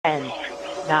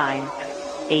9,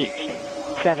 8,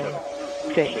 7,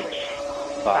 6,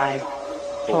 5,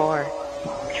 4,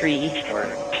 3,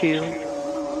 2,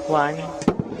 1,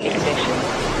 ignition.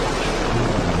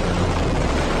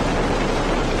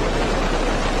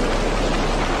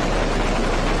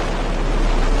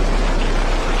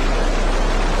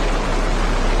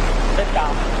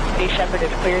 Liftoff. Space Shepard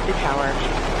has cleared the tower.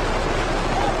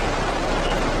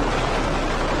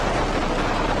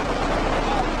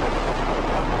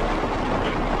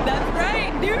 That's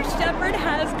right. New Shepard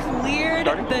has cleared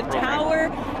the tower.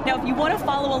 Now, if you want to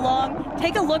follow along,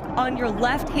 take a look on your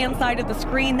left-hand side of the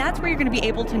screen. That's where you're going to be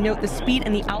able to note the speed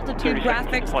and the altitude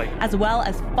graphics, as well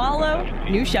as follow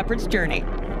New Shepard's journey.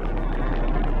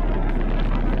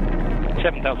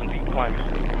 7,000 feet climb.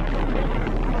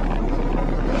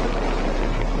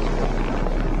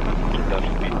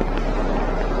 2,000 feet.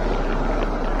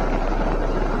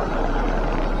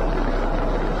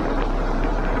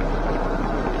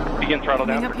 Begin throttle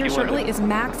down. Coming up here shortly is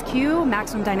max Q,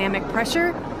 maximum dynamic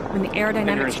pressure, when the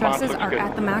aerodynamic stresses are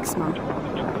at the maximum.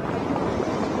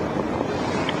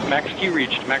 Max Q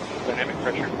reached, maximum dynamic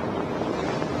pressure.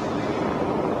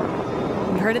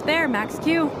 You heard it there, max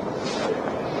Q.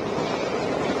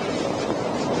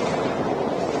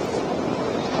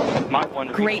 Mach 1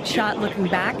 Great shot looking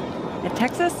back at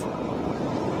Texas.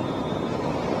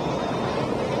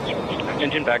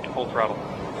 Engine back to full throttle.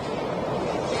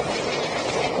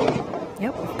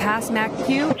 Yep, past Mach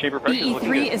Q.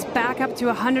 EE3 is back up to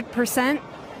 100%.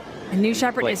 And New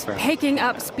Shepard is picking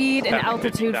up speed and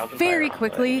altitude very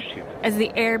quickly as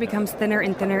the air becomes thinner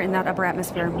and thinner in that upper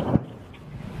atmosphere.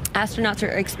 Astronauts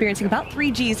are experiencing about 3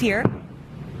 Gs here.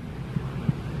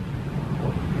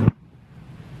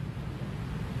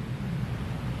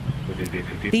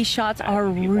 These shots are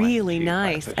really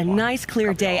nice. A nice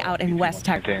clear day out in West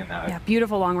Texas. Yeah,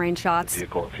 beautiful long-range shots.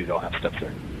 Vehicle if you don't have steps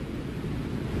there.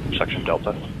 Section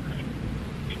Delta.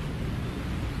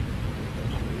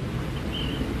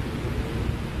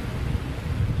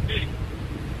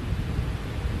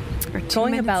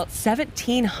 Going about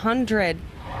 1,700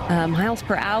 miles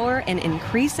per hour and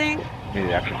increasing.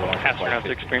 Astronauts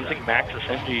experiencing max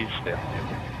ascent Gs.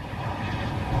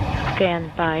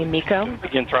 Stand by, MECO.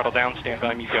 Begin throttle down, stand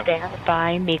by, MECO. Stand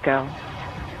by, MECO.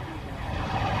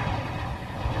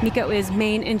 MECO is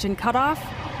main engine cutoff.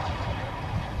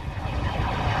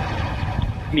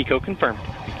 MECO confirmed.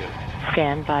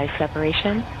 Stand by,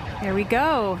 separation. There we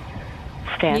go.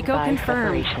 Stand MECO by,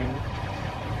 confirmed. separation.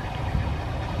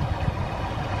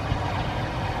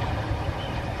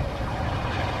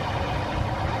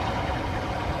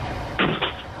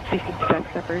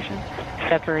 Separation.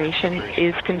 Separation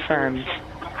is confirmed.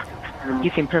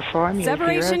 You can perform your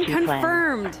Separation zero-G plan.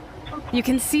 confirmed. You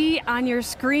can see on your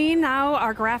screen now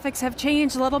our graphics have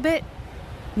changed a little bit.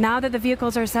 Now that the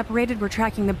vehicles are separated, we're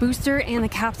tracking the booster and the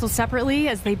capsule separately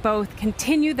as they both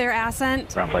continue their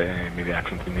ascent. Ground flight, any immediate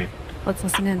actions we need. Let's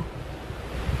listen in.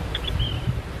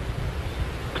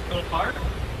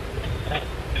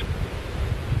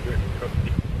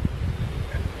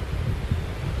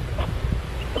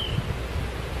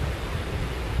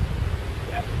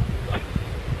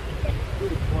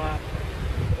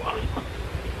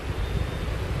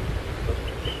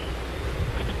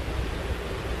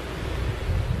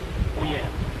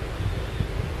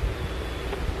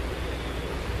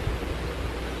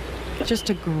 Just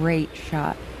a great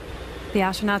shot. The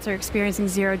astronauts are experiencing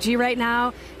zero-G right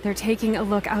now. They're taking a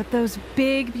look out those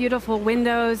big, beautiful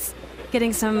windows,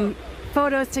 getting some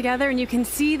photos together, and you can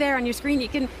see there on your screen,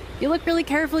 you look really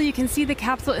carefully, you can see the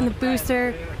capsule and the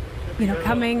booster,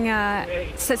 coming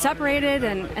separated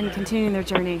and continuing their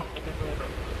journey.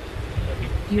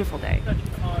 Beautiful day.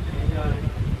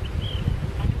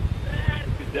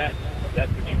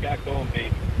 That's what you got going,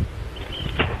 baby.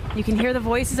 You can hear the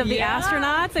voices of the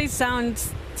astronauts. They sound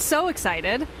so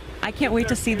excited. I can't wait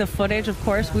to see the footage. Of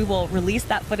course, we will release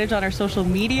that footage on our social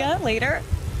media later.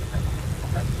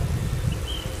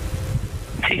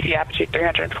 CC apogee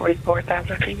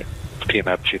 344,000 feet. PM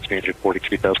apogee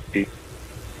 343,000 feet.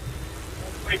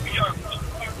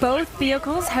 Both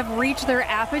vehicles have reached their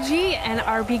apogee and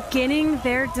are beginning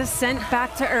their descent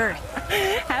back to Earth.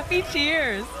 Happy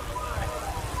cheers.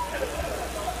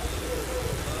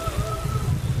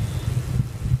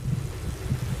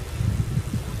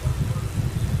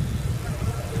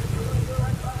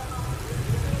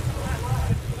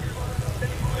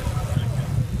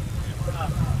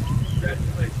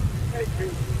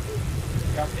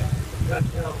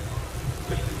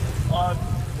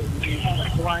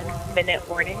 One minute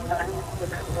warning.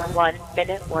 1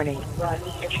 minute warning.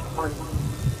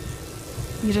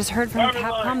 You just heard from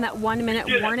Capcom that 1 minute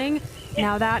warning.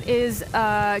 Now that is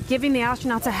giving the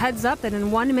astronauts a heads up that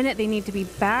in 1 minute they need to be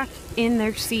back in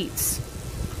their seats.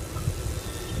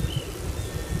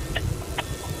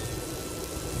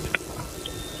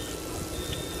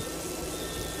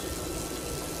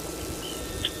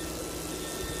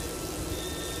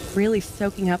 Really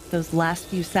soaking up those last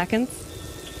few seconds.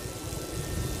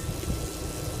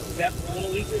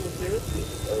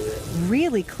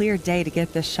 Really clear day to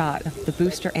get this shot of the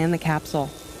booster and the capsule.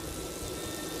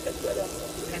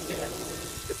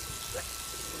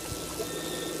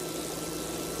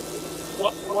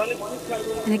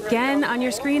 And again, on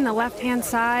your screen, the left-hand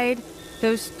side,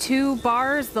 those two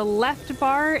bars, the left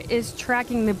bar is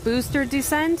tracking the booster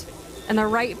descent, and the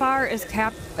right bar is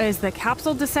the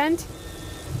capsule descent.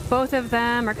 Both of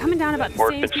them are coming down about the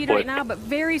same speed right now, but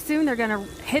very soon they're going to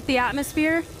hit the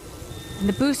atmosphere, and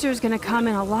the booster is going to come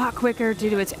in a lot quicker due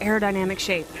to its aerodynamic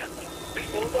shape.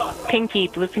 Pinky,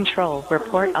 Blue Control,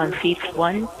 report on seats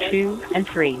 1, 2, and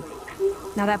 3.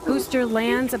 Now that booster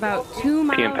lands about 2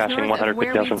 miles north of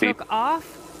where we took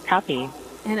off. Copy.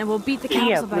 And it will beat the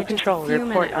capsule by Blue just Control, a few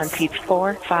report minutes. on seats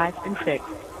 4, 5, and 6.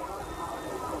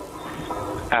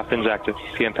 Athens active.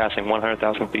 PM passing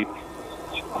 100,000 feet.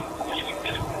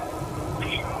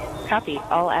 Copy.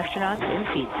 All astronauts in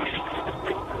seats.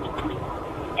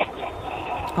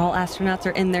 All astronauts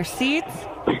are in their seats.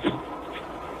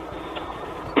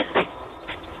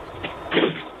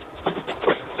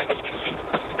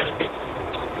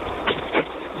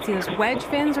 See, those wedge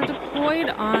fins are deployed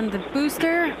on the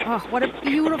booster. Oh, what a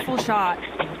beautiful shot.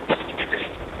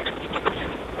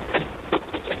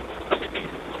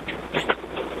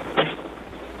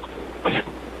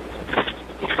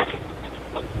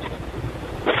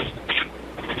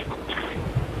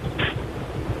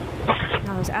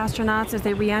 Now those astronauts, as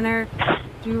they re-enter,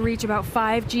 do reach about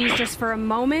 5 Gs just for a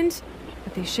moment,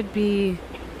 but they should be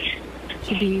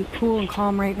cool and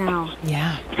calm right now.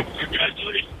 Yeah.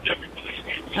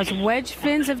 As wedge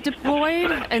fins have deployed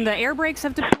and the air brakes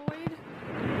have deployed,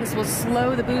 this will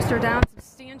slow the booster down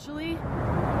substantially.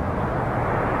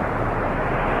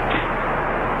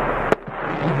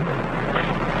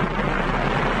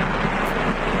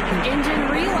 Engine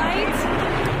relight.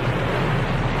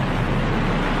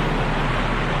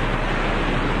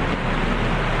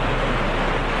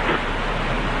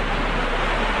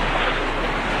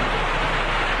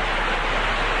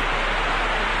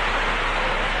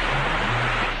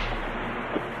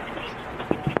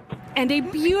 And a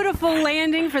beautiful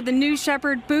landing for the new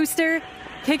Shepard booster,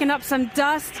 kicking up some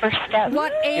dust.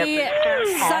 What a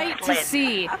sight to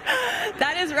see.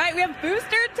 That is right. We have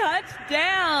booster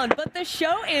touchdown, but the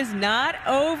show is not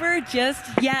over just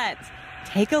yet.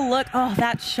 Take a look. Oh,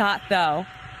 that shot, though.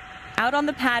 Out on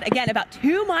the pad, again, about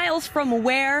 2 miles from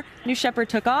where New Shepard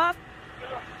took off.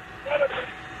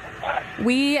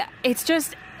 It's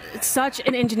just such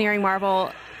an engineering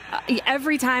marvel.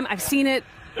 Every time I've seen it,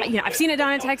 I've seen it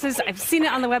down in Texas. I've seen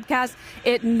it on the webcast.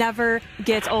 It never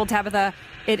gets old, Tabitha.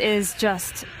 It is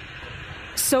just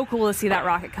so cool to see that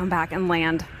rocket come back and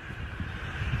land.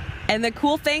 And the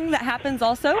cool thing that happens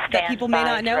also that people may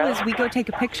not know is we go take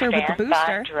a picture with the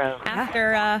booster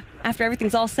after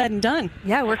everything's all said and done.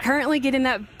 Yeah, we're currently getting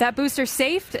that booster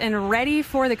safed and ready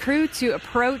for the crew to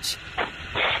approach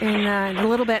in a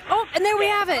little bit. Oh, and there we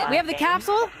have it. We have the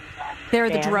capsule. There are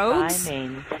the drogues.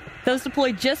 Those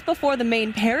deployed just before the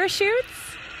main parachutes.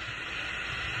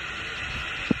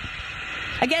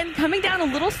 Again, coming down a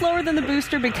little slower than the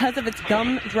booster because of its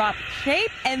gumdrop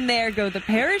shape. And there go the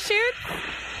parachutes.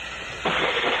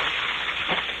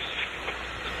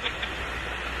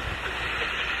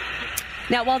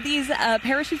 Now, while these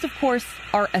parachutes, of course,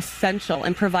 are essential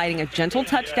in providing a gentle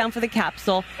touchdown for the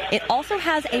capsule, it also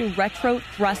has a retro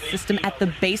thrust system at the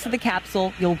base of the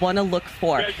capsule you'll want to look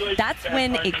for. That's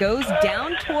when it goes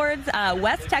down towards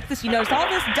West Texas. You notice all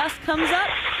this dust comes up,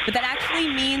 but that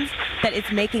actually means that it's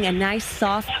making a nice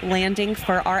soft landing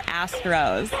for our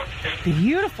Astros.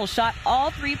 Beautiful shot.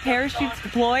 All 3 parachutes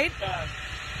deployed.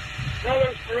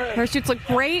 Parachutes look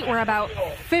great. We're about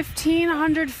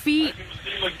 1,500 feet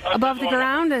above the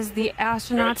ground as the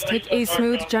astronauts take a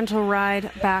smooth, gentle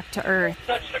ride back to Earth.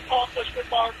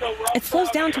 It slows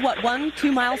down to, what,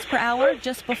 1-2 miles per hour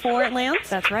just before it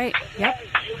lands? That's right. Yep.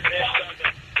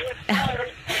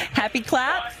 Happy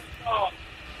claps.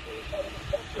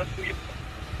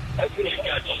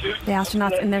 The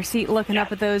astronauts in their seat looking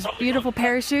up at those beautiful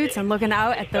parachutes and looking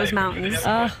out at those mountains.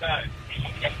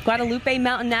 Guadalupe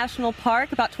Mountain National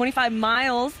Park, about 25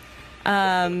 miles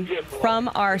from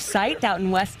our site out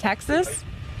in West Texas.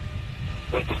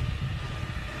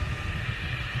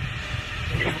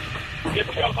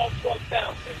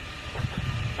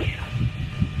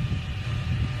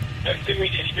 Everything we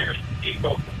did here,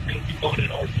 Eagle, can be voted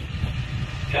on.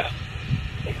 Yeah.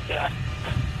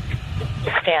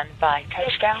 Stand by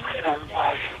touchdown.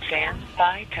 Stand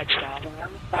by touchdown.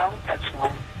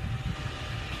 Touchdown.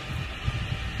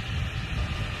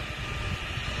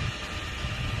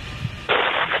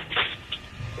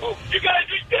 Oh, you guys,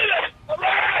 we did it! All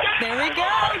right! There we go.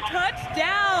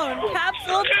 Touchdown.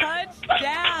 Capsule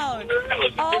touchdown.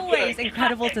 Always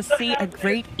incredible to see a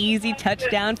great, easy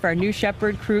touchdown for our new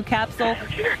Shepard crew capsule.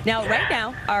 Now, right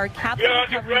now, our capsule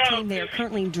recovery team, they are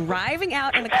currently driving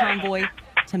out in the convoy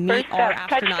to meet our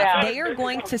astronauts. They are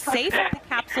going to safe the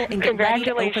capsule and get ready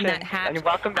to open that hatch. And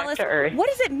welcome back Alice, to Earth. what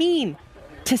does it mean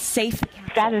to safe the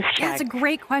capsule? Status check. That's a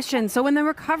great question. So when the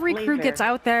recovery crew gets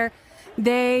out there,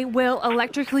 they will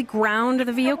electrically ground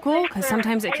the vehicle because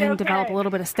sometimes it can develop a little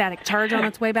bit of static charge on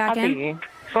its way back in.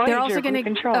 They're also going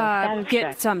to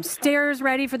get some stairs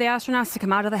ready for the astronauts to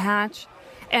come out of the hatch.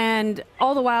 And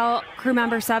all the while, crew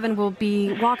member 7 will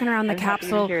be walking around the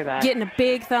capsule, getting a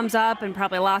big thumbs up and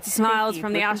probably lots of smiles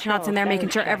from the astronauts in there, making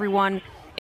sure everyone